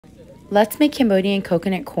Let's make Cambodian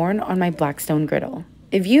coconut corn on my Blackstone Griddle.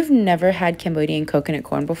 If you've never had Cambodian coconut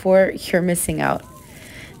corn before, you're missing out.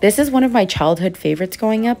 This is one of my childhood favorites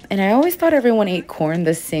growing up, and I always thought everyone ate corn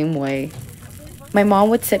the same way. My mom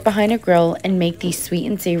would sit behind a grill and make these sweet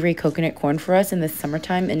and savory coconut corn for us in the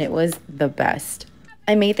summertime, and it was the best.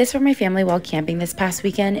 I made this for my family while camping this past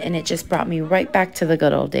weekend, and it just brought me right back to the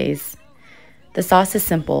good old days. The sauce is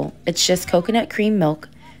simple. It's just coconut cream milk,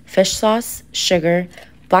 fish sauce, sugar,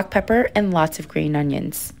 black pepper, and lots of green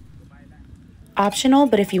onions. Optional,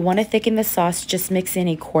 but if you want to thicken the sauce, just mix in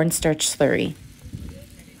a cornstarch slurry.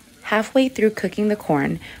 Halfway through cooking the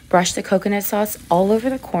corn, brush the coconut sauce all over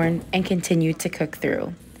the corn and continue to cook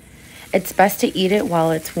through. It's best to eat it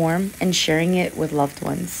while it's warm and sharing it with loved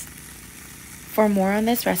ones. For more on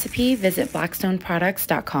this recipe, visit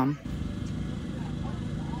blackstoneproducts.com.